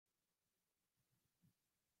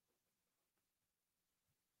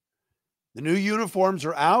The new uniforms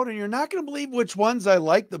are out, and you're not going to believe which ones I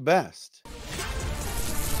like the best.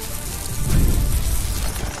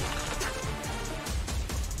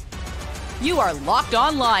 You are Locked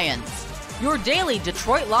On Lions, your daily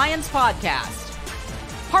Detroit Lions podcast.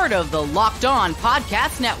 Part of the Locked On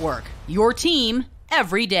Podcast Network, your team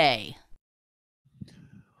every day.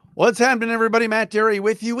 What's happening, everybody? Matt Dery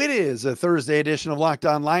with you. It is a Thursday edition of Locked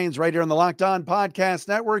On Lions right here on the Locked On Podcast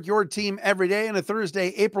Network, your team every day, on a Thursday,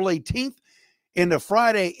 April 18th into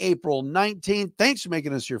Friday, April 19th. Thanks for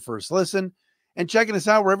making us your first listen and checking us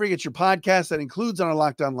out wherever you get your podcast. That includes on our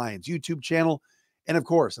Locked On Lions YouTube channel. And of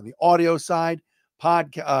course, on the audio side,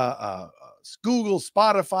 Google,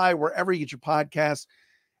 Spotify, wherever you get your podcasts,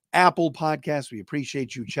 Apple Podcasts. We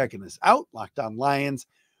appreciate you checking us out. Locked On Lions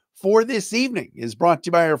for this evening is brought to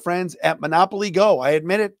you by our friends at Monopoly Go. I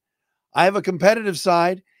admit it, I have a competitive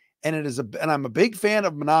side, and I'm a big fan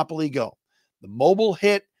of Monopoly Go, the mobile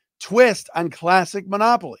hit twist on classic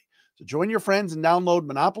Monopoly. So join your friends and download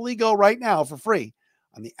Monopoly Go right now for free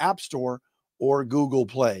on the App Store or Google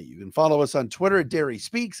Play. You can follow us on Twitter at Dery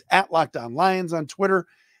Speaks, at Locked On Lions on Twitter,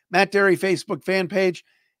 Matt Dery Facebook fan page,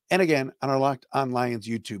 and again on our Locked On Lions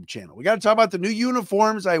YouTube channel. We got to talk about the new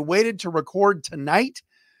uniforms. I waited to record tonight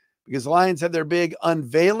because the Lions had their big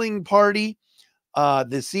unveiling party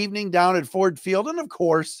this evening down at Ford Field. And of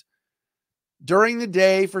course, during the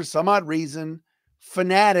day, for some odd reason,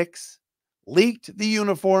 Fanatics leaked the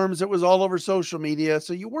uniforms. It was all over social media.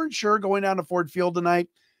 So you weren't sure going down to Ford Field tonight.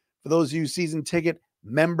 For those of you season ticket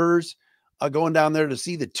members going down there to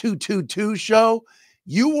see the 222 show,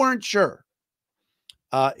 you weren't sure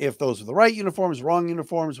if those were the right uniforms, wrong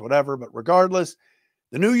uniforms, whatever. But regardless,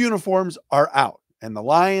 the new uniforms are out. And the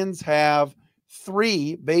Lions have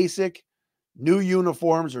 3 basic new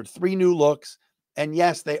uniforms or 3 new looks. And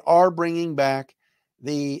yes, they are bringing back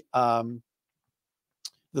the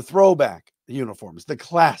throwback uniforms, the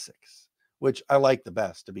classics, which I like the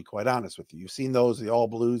best, to be quite honest with you. You've seen those, the all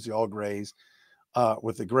blues, the all grays,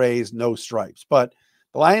 with the grays, no stripes. But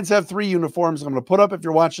the Lions have 3 uniforms. I'm going to put up, if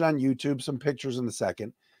you're watching on YouTube, some pictures in a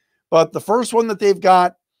second. But the first one that they've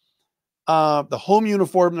got, the home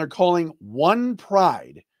uniform, they're calling One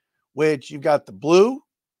Pride, which you've got the blue,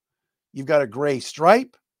 you've got a gray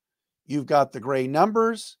stripe, you've got the gray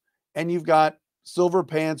numbers, and you've got silver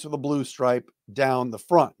pants with a blue stripe down the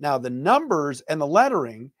front. Now, the numbers and the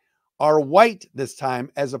lettering are white this time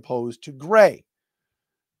as opposed to gray.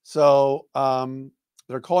 So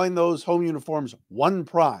they're calling those home uniforms One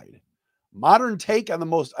Pride. Modern take on the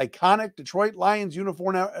most iconic Detroit Lions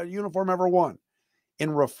uniform ever worn. In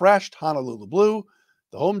refreshed Honolulu blue,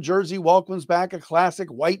 the home jersey welcomes back a classic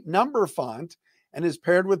white number font and is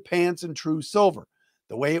paired with pants in true silver,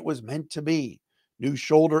 the way it was meant to be. New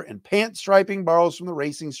shoulder and pant striping borrows from the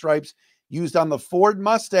racing stripes used on the Ford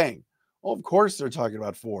Mustang. Oh, of course they're talking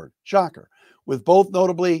about Ford. Shocker. With both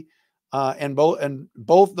notably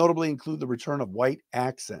notably include the return of white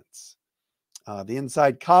accents. The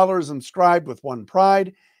inside collar is inscribed with One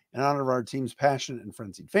Pride in honor of our team's passionate and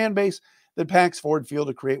frenzied fan base that packs Ford Field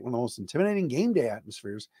to create one of the most intimidating game day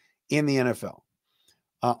atmospheres in the NFL.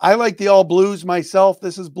 I like the all blues myself.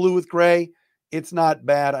 This is blue with gray. It's not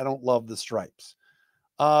bad. I don't love the stripes.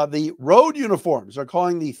 The road uniforms are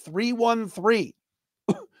calling the 313.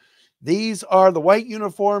 These are the white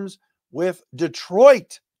uniforms with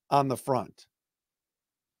Detroit on the front.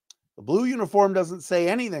 The blue uniform doesn't say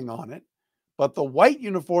anything on it, but the white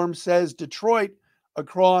uniform says Detroit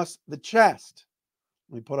across the chest.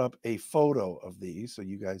 Let me put up a photo of these so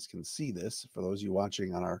you guys can see this for those of you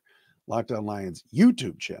watching on our Locked On Lions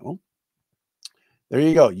YouTube channel. There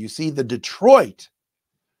you go. You see the Detroit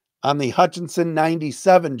on the Hutchinson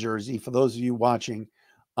 97 jersey for those of you watching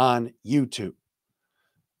on YouTube.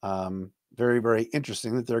 Very, very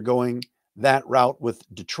interesting that they're going that route with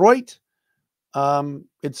Detroit.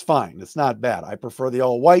 It's fine. It's not bad. I prefer the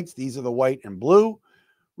all whites. These are the white and blue.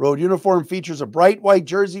 Road uniform features a bright white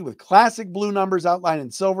jersey with classic blue numbers outlined in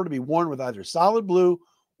silver to be worn with either solid blue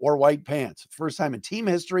or white pants. First time in team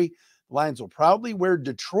history, the Lions will proudly wear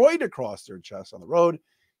Detroit across their chest on the road,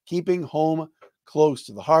 keeping home close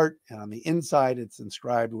to the heart. And on the inside, it's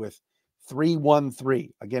inscribed with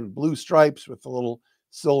 313. Again, blue stripes with a little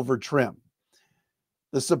silver trim.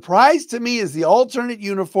 The surprise to me is the alternate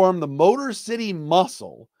uniform, the Motor City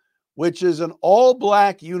Muscle, which is an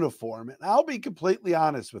all-black uniform. And I'll be completely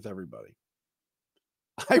honest with everybody.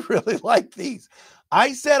 I really like these.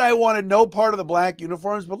 I said I wanted no part of the black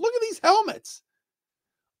uniforms, but look at these helmets.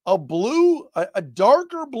 A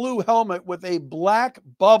darker blue helmet with a black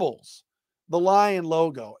bubbles, the lion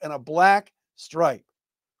logo, and a black stripe.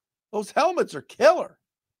 Those helmets are killer.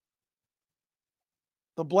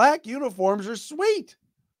 The black uniforms are sweet.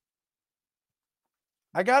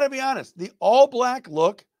 I got to be honest. The all black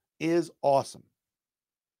look is awesome.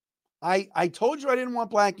 I told you I didn't want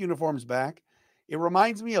black uniforms back. It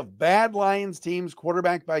reminds me of bad Lions teams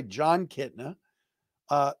quarterbacked by John Kitna.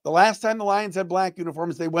 The last time the Lions had black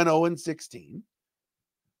uniforms, they went 0-16.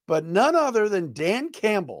 But none other than Dan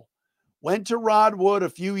Campbell went to Rod Wood a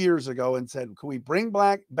few years ago and said, can we bring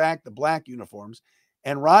back the black uniforms?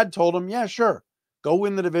 And Rod told him, yeah, sure. Go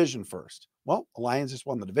win the division first. Well, the Lions just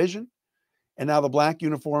won the division, and now the black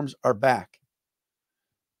uniforms are back.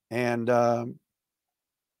 And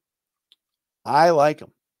I like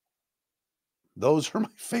them. Those are my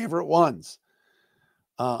favorite ones.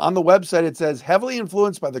 On the website, it says, heavily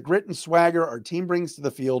influenced by the grit and swagger our team brings to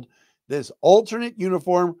the field, this alternate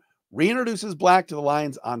uniform reintroduces black to the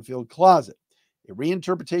Lions' on-field closet. A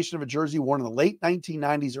reinterpretation of a jersey worn in the late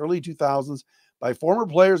 1990s, early 2000s by former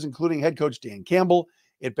players, including head coach Dan Campbell.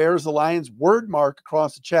 It bears the Lions' word mark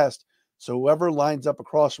across the chest, so whoever lines up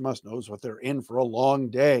across from us knows what they're in for a long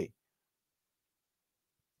day.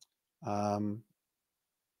 The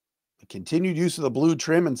continued use of the blue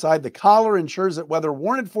trim inside the collar ensures that whether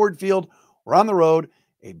worn at Ford Field or on the road,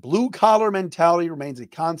 a blue collar mentality remains a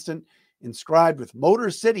constant. Inscribed with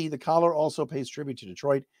Motor City, the collar also pays tribute to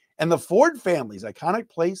Detroit and the Ford family's iconic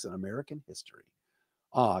place in American history.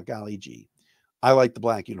 Golly gee. I like the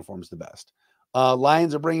black uniforms the best.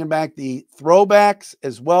 Lions are bringing back the throwbacks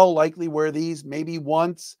as well. Likely wear these maybe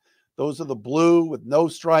once. Those are the blue with no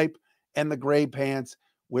stripe and the gray pants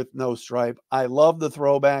with no stripe. I love the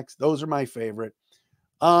throwbacks. Those are my favorite.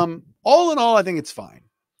 All in all, I think it's fine.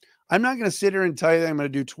 I'm not going to sit here and tell you that I'm going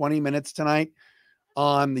to do 20 minutes tonight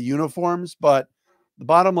on the uniforms, but the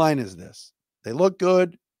bottom line is this. They look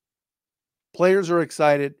good. Players are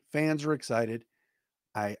excited. Fans are excited.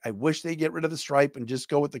 I wish they get rid of the stripe and just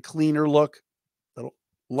go with the cleaner look. I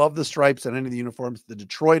love the stripes on any of the uniforms. The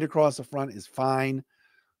Detroit across the front is fine.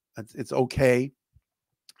 It's okay.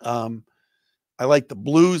 I like the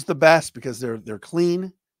blues the best because they're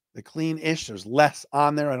clean. They're clean-ish. There's less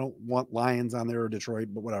on there. I don't want Lions on there or Detroit,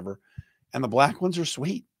 but whatever. And the black ones are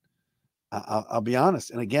sweet. I'll be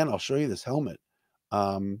honest. And again, I'll show you this helmet.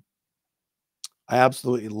 I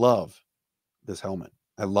absolutely love this helmet.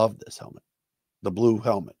 I love this helmet, the blue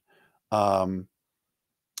helmet.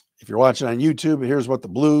 If you're watching on YouTube, here's what the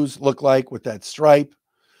blues look like with that stripe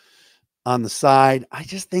on the side. I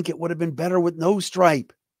just think it would have been better with no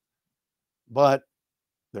stripe. But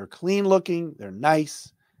they're clean looking, they're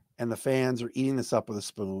nice, and the fans are eating this up with a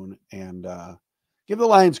spoon. And give the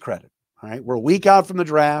Lions credit. All right, we're a week out from the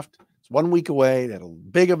draft. It's 1 week away. They had a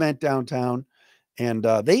big event downtown, and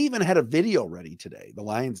they even had a video ready today. The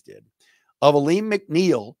Lions did, of Aleem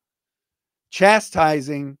McNeil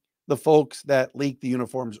chastising the folks that leaked the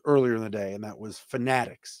uniforms earlier in the day, and that was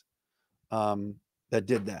Fanatics that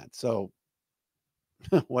did that. So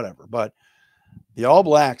whatever. But the All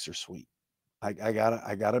Blacks are sweet. I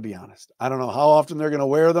gotta be honest. I don't know how often they're gonna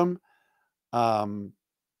wear them.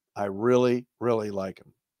 I really, really like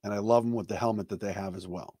them, and I love them with the helmet that they have as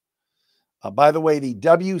well. By the way, the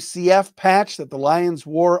WCF patch that the Lions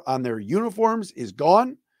wore on their uniforms is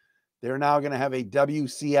gone. They're now going to have a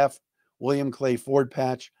WCF William Clay Ford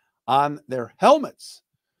patch on their helmets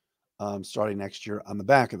starting next year on the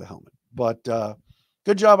back of the helmet. But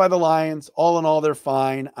good job by the Lions. All in all, they're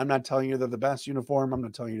fine. I'm not telling you they're the best uniform. I'm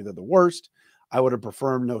not telling you they're the worst. I would have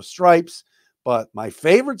preferred no stripes, but my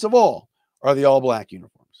favorites of all are the all black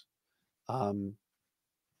uniforms. And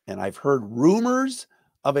I've heard rumors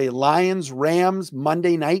of a Lions-Rams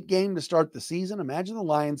Monday night game to start the season. Imagine the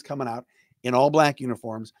Lions coming out in all black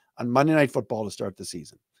uniforms on Monday Night Football to start the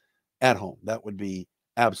season at home. That would be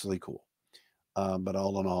absolutely cool. But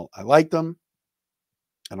all in all, I like them.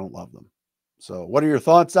 I don't love them. So what are your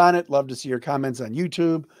thoughts on it? Love to see your comments on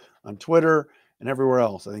YouTube, on Twitter, and everywhere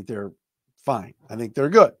else. I think they're fine. I think they're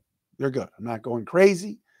good. They're good. I'm not going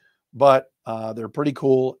crazy, but they're pretty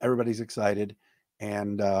cool. Everybody's excited.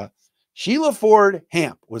 And Sheila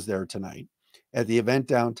Hamp was there tonight at the event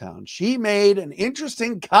downtown. She made an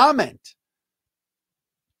interesting comment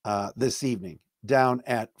this evening down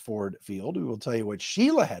at Ford Field. We will tell you what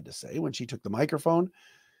Sheila had to say when she took the microphone.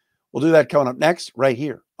 We'll do that coming up next right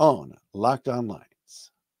here on Locked On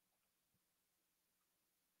Lions.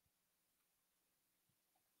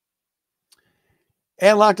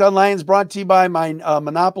 And Locked On Lions brought to you by my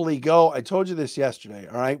Monopoly Go. I told you this yesterday,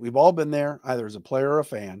 all right? We've all been there, either as a player or a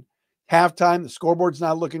fan. Halftime, the scoreboard's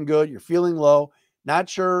not looking good. You're feeling low, not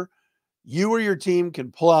sure you or your team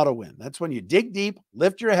can pull out a win. That's when you dig deep,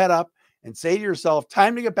 lift your head up, and say to yourself,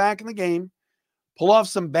 time to get back in the game. pull off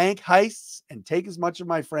some bank heists, and take as much of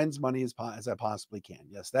my friends' money as I possibly can.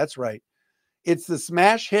 Yes, that's right. It's the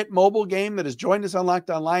smash hit mobile game that has joined us on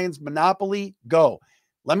Locked On Lions, Monopoly Go.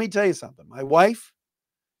 Let me tell you something. My wife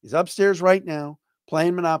is upstairs right now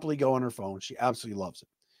playing Monopoly Go on her phone. She absolutely loves it.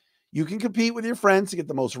 You can compete with your friends to get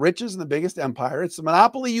the most riches and the biggest empire. It's the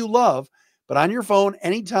Monopoly you love, but on your phone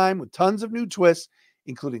anytime with tons of new twists,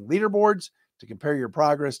 including leaderboards to compare your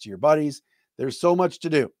progress to your buddies. There's so much to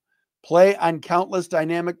do. Play on countless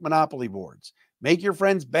dynamic Monopoly boards. Make your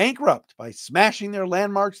friends bankrupt by smashing their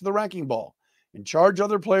landmarks with a wrecking ball and charge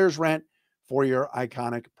other players rent for your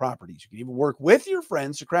iconic properties. You can even work with your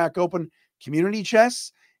friends to crack open community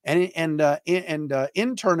chests and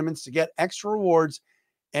in tournaments to get extra rewards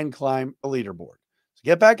and climb the leaderboard. So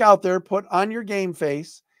get back out there, put on your game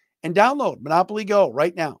face, and download Monopoly Go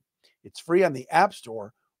right now. It's free on the App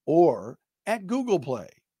Store or at Google Play.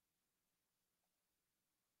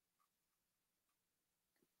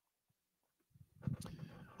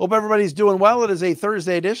 Hope everybody's doing well. It is a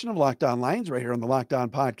Thursday edition of Locked On Lions right here on the Locked On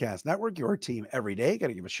Podcast Network, your team every day. Got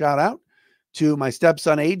to give a shout out to my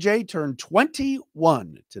stepson AJ, turned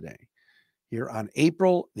 21 today here on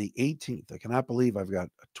April the 18th. I cannot believe I've got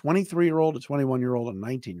a 23-year-old, a 21-year-old, and a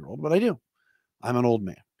 19-year-old, but I do. I'm an old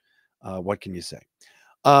man. What can you say?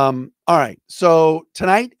 All right. So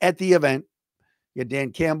tonight at the event, you had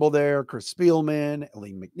Dan Campbell there, Chris Spielman,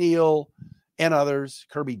 Elaine McNeil, and others.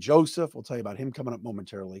 Kerby Joseph, we'll tell you about him coming up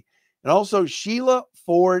momentarily. And also Sheila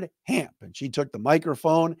Hamp. And she took the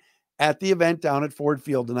microphone at the event down at Ford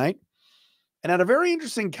Field tonight and had a very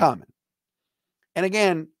interesting comment. And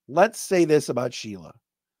again, let's say this about Sheila.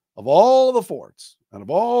 Of all the Fords and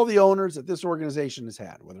of all the owners that this organization has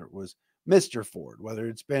had, whether it was Mr. Ford, whether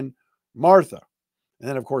it's been Martha, and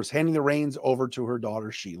then, of course, handing the reins over to her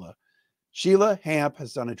daughter, Sheila. Sheila Hamp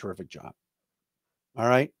has done a terrific job. All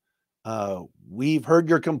right. We've heard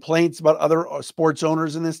your complaints about other sports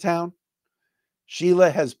owners in this town. Sheila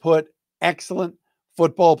has put excellent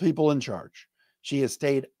football people in charge. She has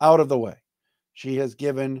stayed out of the way. She has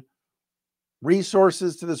given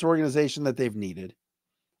resources to this organization that they've needed.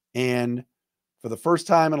 And for the first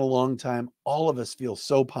time in a long time, all of us feel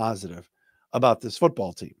so positive about this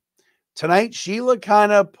football team. Tonight, Sheila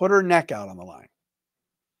kind of put her neck out on the line.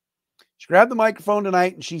 She grabbed the microphone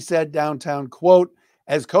tonight and she said downtown, quote,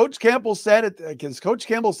 as Coach Campbell said at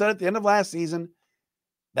the end of last season,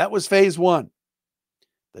 that was phase one.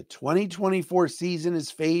 The 2024 season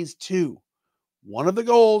is phase two. One of the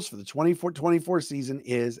goals for the 24 season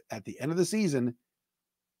is at the end of the season,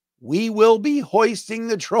 we will be hoisting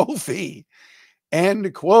the trophy.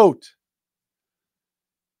 End quote.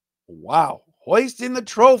 Wow. Hoisting the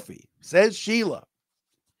trophy, says Sheila.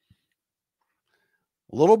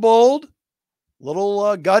 A little bold, a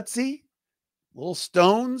little gutsy, little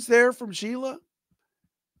stones there from Sheila.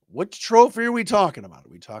 Which trophy are we talking about?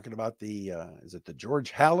 Are we talking about the, is it the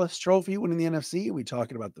George Halas trophy winning the NFC? Are we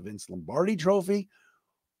talking about the Vince Lombardi trophy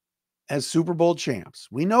as Super Bowl champs?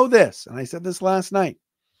 We know this, and I said this last night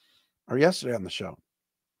or yesterday on the show.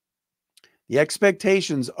 The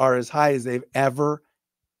expectations are as high as they've ever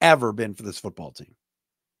been for this football team.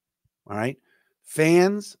 All right.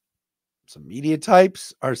 Fans, some media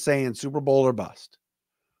types are saying Super Bowl or bust.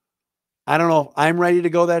 I don't know if I'm ready to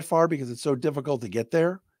go that far because it's so difficult to get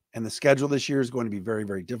there. And the schedule this year is going to be very,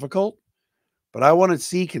 very difficult. But I want to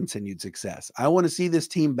see continued success. I want to see this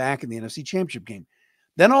team back in the NFC Championship game.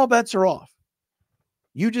 Then all bets are off.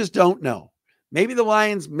 You just don't know. Maybe the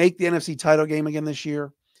Lions make the NFC title game again this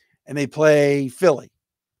year and they play Philly,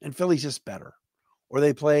 and Philly's just better. Or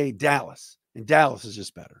they play Dallas, and Dallas is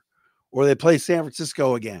just better. Or they play San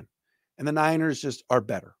Francisco again, and the Niners just are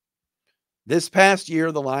better. This past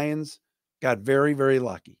year, the Lions got very, very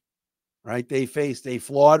lucky, right? They faced a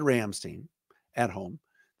flawed Rams team at home.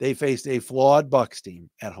 They faced a flawed Bucs team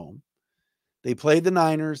at home. They played the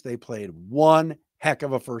Niners. They played one heck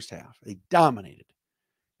of a first half. They dominated,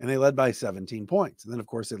 and they led by 17 points. And then, of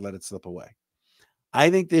course, they let it slip away. I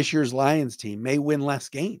think this year's Lions team may win less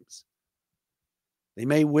games. They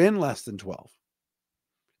may win less than 12,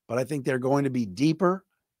 but I think they're going to be deeper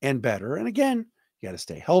and better. And again, you got to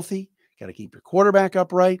stay healthy. You got to keep your quarterback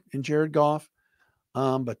upright in Jared Goff.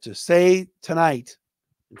 But to say tonight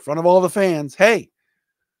in front of all the fans, hey,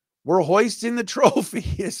 we're hoisting the trophy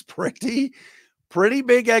is pretty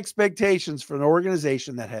big expectations for an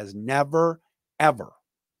organization that has never, ever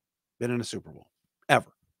been in a Super Bowl,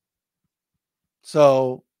 ever.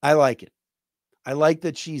 So I like it. I like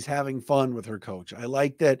that she's having fun with her coach. I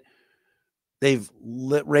like that they've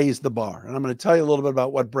raised the bar. And I'm going to tell you a little bit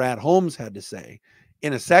about what Brad Holmes had to say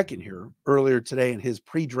in a second here earlier today in his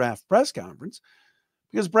pre-draft press conference.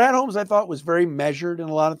 Because Brad Holmes, I thought, was very measured in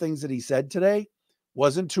a lot of things that he said today.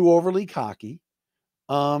 Wasn't too overly cocky.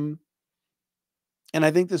 And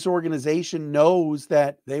I think this organization knows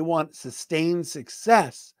that they want sustained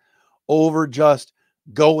success over just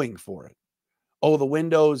going for it. Oh, the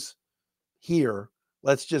window's here.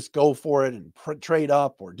 Let's just go for it and trade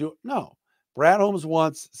up or do it. No, Brad Holmes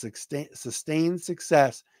wants sustained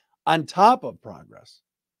success on top of progress.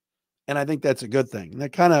 And I think that's a good thing. And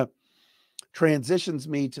that kind of transitions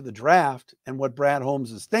me to the draft and what Brad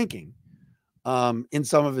Holmes is thinking in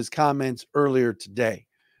some of his comments earlier today.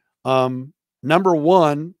 Number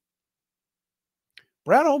one,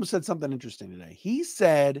 Brad Holmes said something interesting today. He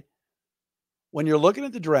said, when you're looking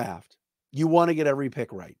at the draft, you want to get every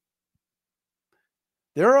pick right.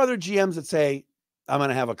 There are other GMs that say, I'm going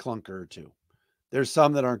to have a clunker or two. There's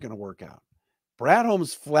some that aren't going to work out. Brad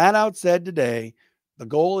Holmes flat out said today, the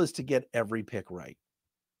goal is to get every pick right,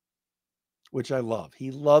 which I love.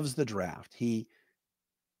 He loves the draft. He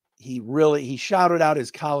shouted out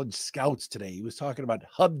his college scouts today. He was talking about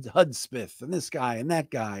Hudspeth and this guy and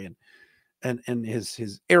that guy and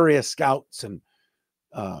his area scouts. And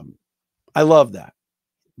I love that.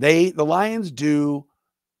 The Lions do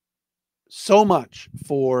so much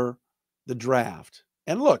for the draft.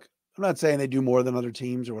 And look, I'm not saying they do more than other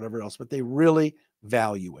teams or whatever else, but they really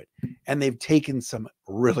value it. And they've taken some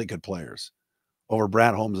really good players over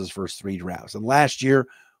Brad Holmes' first 3 drafts. And last year,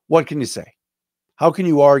 what can you say? How can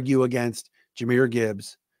you argue against Jahmyr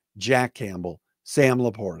Gibbs, Jack Campbell, Sam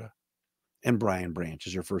Laporta, and Brian Branch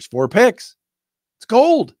as your first 4 picks? It's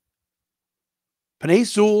gold. Penei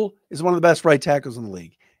Sewell is one of the best right tackles in the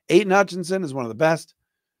league. Aiden Hutchinson is one of the best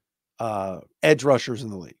edge rushers in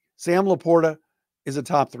the league. Sam Laporta is a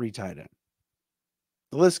top 3 tight end.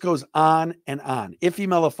 The list goes on and on. Ife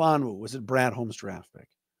Melifonwu was a Brad Holmes draft pick.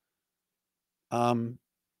 Aleem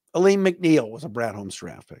McNeil was a Brad Holmes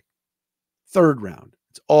draft pick. 3rd round.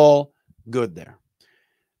 It's all good there.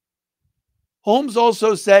 Holmes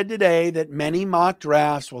also said today that many mock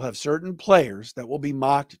drafts will have certain players that will be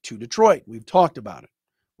mocked to Detroit. We've talked about it,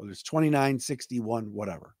 whether it's 29, 61,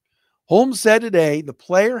 whatever. Holmes said today the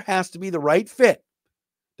player has to be the right fit,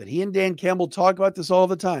 that he and Dan Campbell talk about this all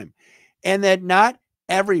the time, and that not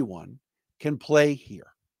everyone can play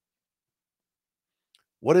here.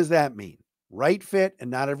 What does that mean? Right fit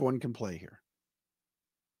and not everyone can play here.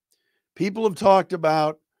 People have talked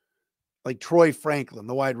about like Troy Franklin,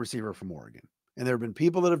 the wide receiver from Oregon. And there have been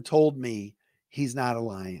people that have told me he's not a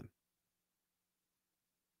Lion.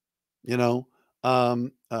 You know,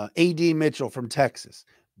 A.D. Mitchell from Texas,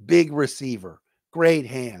 big receiver, great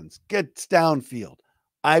hands, gets downfield.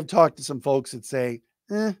 I've talked to some folks that say,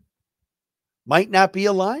 might not be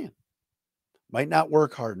a Lion, might not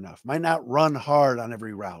work hard enough, might not run hard on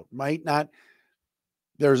every route, might not.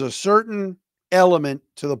 There's a certain element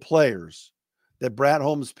to the players that Brad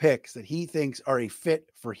Holmes picks that he thinks are a fit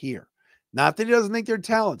for here. Not that he doesn't think they're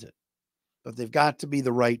talented, but they've got to be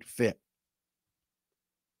the right fit.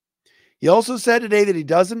 He also said today that he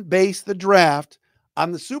doesn't base the draft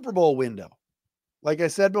on the Super Bowl window. Like I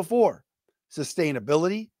said before,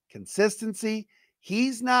 sustainability, consistency.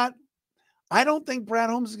 I don't think Brad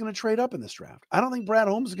Holmes is going to trade up in this draft. I don't think Brad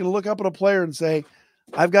Holmes is going to look up at a player and say,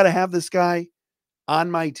 I've got to have this guy on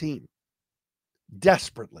my team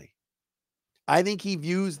desperately. I think he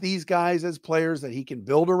views these guys as players that he can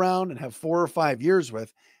build around and have 4 or 5 years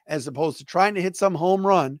with, as opposed to trying to hit some home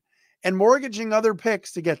run and mortgaging other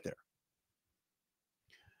picks to get there.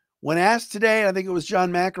 When asked today, I think it was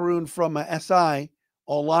John Macaroon from SI,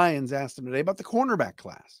 All Lions, asked him today about the cornerback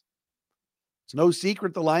class. It's no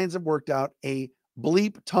secret the Lions have worked out a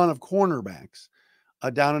bleep ton of cornerbacks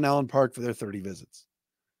down in Allen Park for their 30 visits.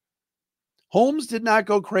 Holmes did not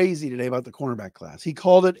go crazy today about the cornerback class. He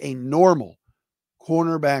called it a normal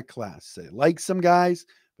cornerback class. They like some guys,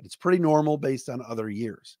 but it's pretty normal based on other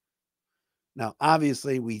years. Now,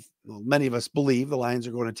 obviously, many of us believe the Lions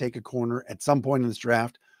are going to take a corner at some point in this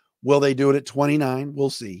draft. Will they do it at 29?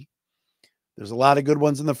 We'll see. There's a lot of good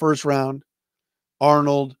ones in the first round.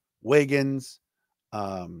 Arnold, Wiggins,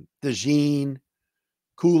 DeJean,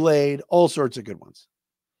 Kool-Aid, all sorts of good ones.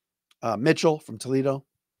 Mitchell from Toledo.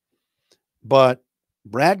 But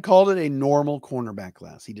Brad called it a normal cornerback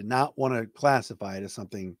class. He did not want to classify it as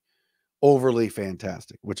something overly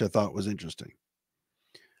fantastic, which I thought was interesting.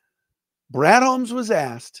 Brad Holmes was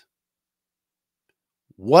asked,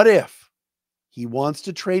 what if he wants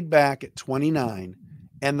to trade back at 29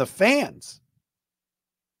 and the fans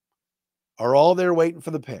are all there waiting for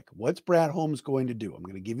the pick? What's Brad Holmes going to do? I'm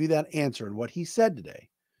going to give you that answer and what he said today.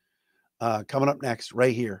 Coming up next,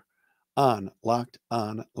 right here on Locked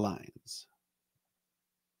On Lions.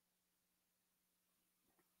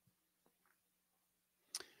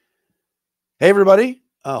 Hey, everybody.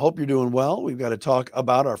 Hope you're doing well. We've got to talk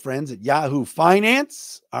about our friends at Yahoo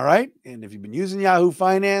Finance. All right. And if you've been using Yahoo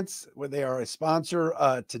Finance, they are a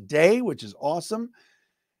sponsor today, which is awesome.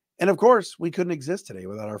 And of course, we couldn't exist today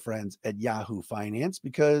without our friends at Yahoo Finance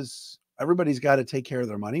because everybody's got to take care of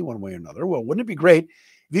their money one way or another. Well, wouldn't it be great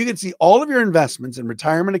if you could see all of your investments and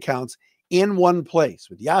retirement accounts in one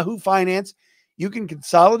place? With Yahoo Finance, you can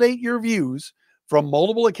consolidate your views from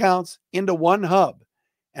multiple accounts into one hub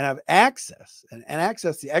and have access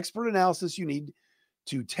the expert analysis you need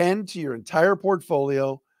to tend to your entire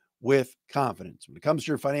portfolio with confidence. When it comes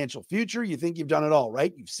to your financial future, you think you've done it all,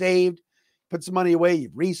 right? You've saved, put some money away,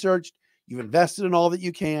 you've researched, you've invested in all that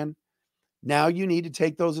you can. Now you need to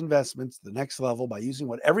take those investments to the next level by using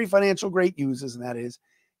what every financial great uses, and that is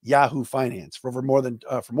Yahoo Finance. For more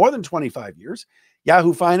than 25 years,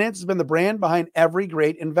 Yahoo Finance has been the brand behind every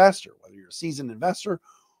great investor. Whether you're a seasoned investor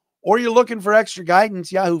or you're looking for extra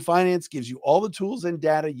guidance, Yahoo Finance gives you all the tools and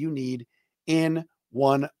data you need in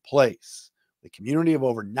one place. The community of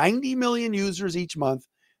over 90 million users each month,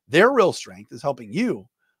 their real strength is helping you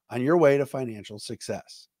on your way to financial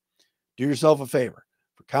success. Do yourself a favor.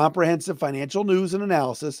 For comprehensive financial news and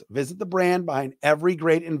analysis, visit the brand behind every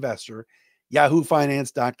great investor,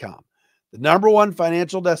 yahoofinance.com. The number one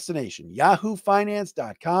financial destination,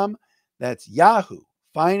 yahoofinance.com. That's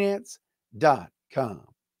yahoofinance.com.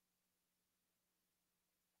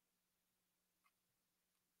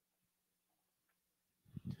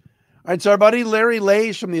 All right, so our buddy Larry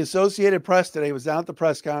Lays from the Associated Press today was down at the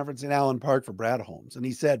press conference in Allen Park for Brad Holmes. And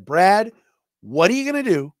he said, Brad, what are you going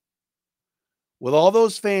to do with all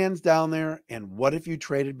those fans down there? And what if you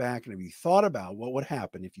traded back? And have you thought about what would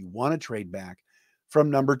happen if you want to trade back from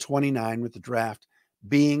number 29 with the draft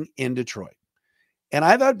being in Detroit? And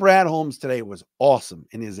I thought Brad Holmes today was awesome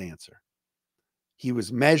in his answer. He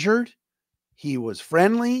was measured. He was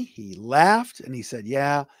friendly. He laughed and he said,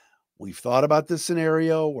 yeah, we've thought about this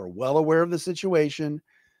scenario. We're well aware of the situation,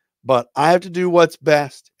 but I have to do what's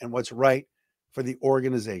best and what's right for the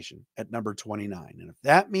organization at number 29. And if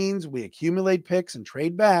that means we accumulate picks and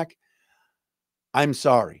trade back, I'm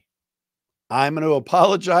sorry. I'm going to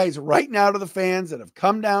apologize right now to the fans that have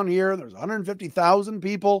come down here. There's 150,000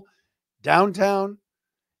 people downtown,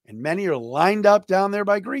 and many are lined up down there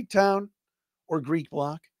by Greektown or Greek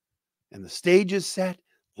Block. And the stage is set.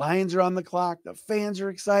 Lions are on the clock. The fans are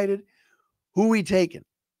excited. Who we taking?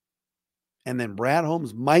 And then Brad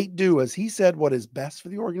Holmes might do, as he said, what is best for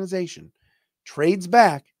the organization. Trades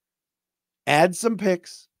back, adds some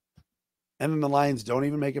picks, and then the Lions don't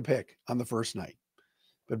even make a pick on the first night.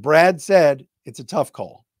 But Brad said it's a tough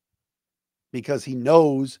call because he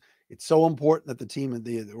knows it's so important that the team and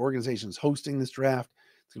the organization is hosting this draft.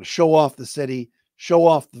 It's going to show off the city, show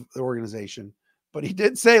off the organization. But he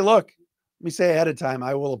did say, look, let me say ahead of time,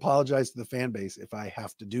 I will apologize to the fan base if I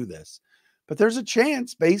have to do this. But there's a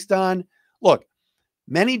chance based on, look,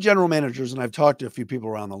 many general managers, and I've talked to a few people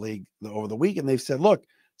around the league over the week, and they've said, look,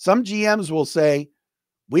 some GMs will say,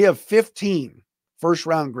 we have 15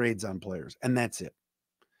 first-round grades on players, and that's it.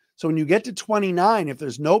 So when you get to 29, if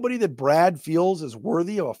there's nobody that Brad feels is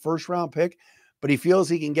worthy of a first-round pick, but he feels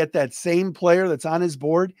he can get that same player that's on his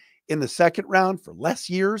board in the second round for less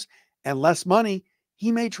years and less money,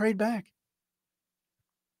 he may trade back.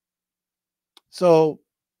 So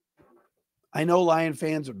I know Lion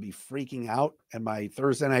fans would be freaking out, and my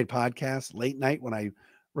Thursday night podcast, late night when I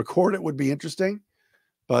record it, would be interesting.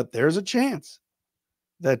 But there's a chance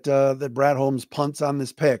that that Brad Holmes punts on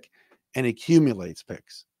this pick and accumulates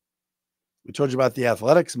picks. We told you about the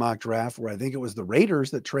Athletics mock draft where I think it was the Raiders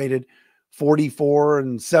that traded 44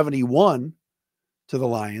 and 71 to the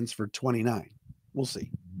Lions for 29. We'll see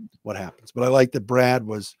what happens. But I like that Brad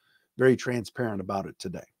was very transparent about it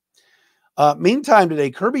today. Meantime, today,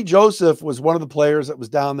 Kerby Joseph was one of the players that was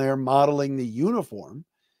down there modeling the uniform,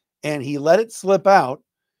 and he let it slip out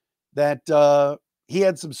that he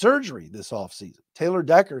had some surgery this offseason. Taylor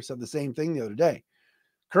Decker said the same thing the other day.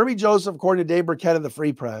 Kerby Joseph, according to Dave Burkett of the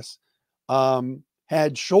Free Press,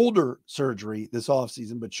 had shoulder surgery this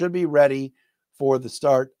offseason, but should be ready for the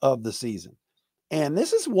start of the season. And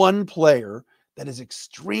this is one player that is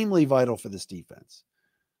extremely vital for this defense.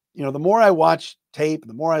 You know, the more I watch tape,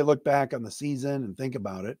 the more I look back on the season and think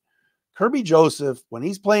about it, Kerby Joseph, when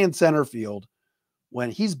he's playing center field,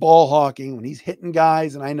 when he's ball hawking, when he's hitting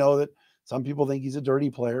guys, and I know that some people think he's a dirty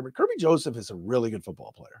player, but Kerby Joseph is a really good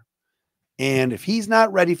football player. And if he's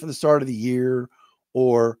not ready for the start of the year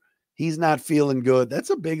or he's not feeling good, that's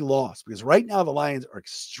a big loss because right now the Lions are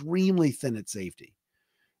extremely thin at safety.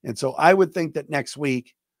 And so I would think that next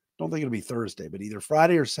week, don't think it'll be Thursday, but either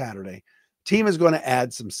Friday or Saturday, team is going to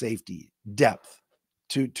add some safety depth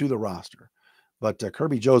to the roster. But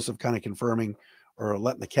Kerby Joseph kind of confirming or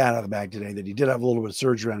letting the cat out of the bag today that he did have a little bit of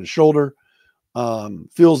surgery on his shoulder.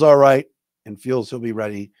 Feels all right and feels he'll be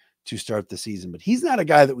ready to start the season. But he's not a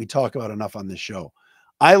guy that we talk about enough on this show.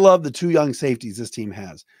 I love the 2 young safeties this team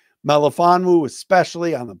has. Melifonwu,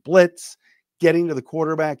 especially on the blitz, getting to the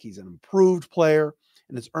quarterback. He's an improved player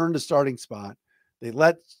and has earned a starting spot. They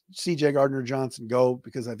let C.J. Gardner-Johnson go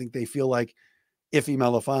because I think they feel like Iffy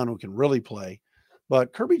Melifonwu can really play.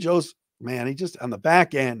 But Kerby Joseph, man, he just on the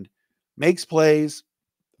back end makes plays.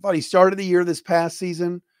 I thought he started the year this past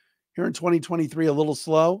season here in 2023 a little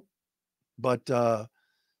slow, but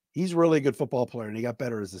he's really a good football player, and he got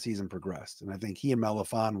better as the season progressed. And I think he and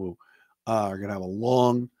Melifonwu are going to have a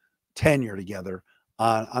long tenure together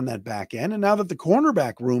on that back end. And now that the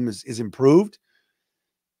cornerback room is improved,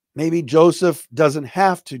 maybe Joseph doesn't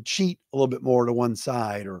have to cheat a little bit more to one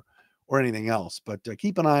side or anything else. But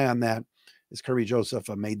keep an eye on that as Kerby Joseph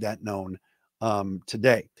made that known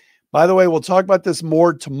today. By the way, we'll talk about this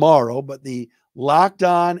more tomorrow, but the Locked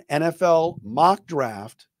On NFL mock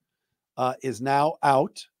draft is now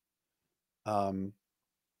out. Let me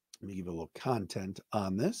give you a little content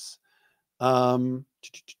on this.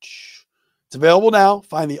 It's available now.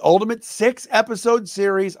 Find the ultimate 6-episode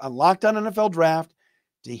series on Locked On NFL Draft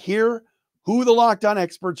to hear who the Locked On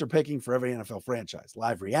experts are picking for every NFL franchise.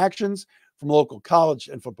 Live reactions from local college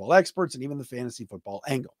and football experts and even the fantasy football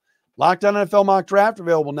angle. Locked On NFL Mock Draft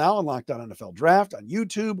available now on Locked On NFL Draft on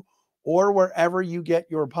YouTube or wherever you get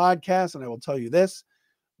your podcasts. And I will tell you this,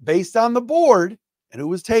 based on the board and who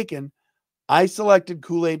was taken, I selected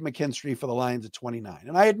Kool-Aid McKinstry for the Lions at 29.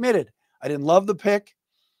 And I admitted I didn't love the pick.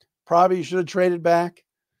 Probably should have traded back.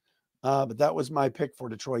 But that was my pick for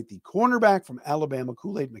Detroit. The cornerback from Alabama,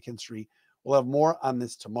 Kool-Aid McKinstry. We'll have more on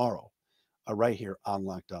this tomorrow right here on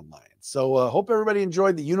Locked On Lions. So hope everybody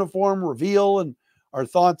enjoyed the uniform reveal and our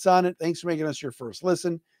thoughts on it. Thanks for making us your first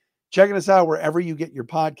listen. Checking us out wherever you get your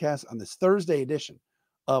podcasts on this Thursday edition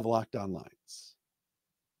of Locked On Lions.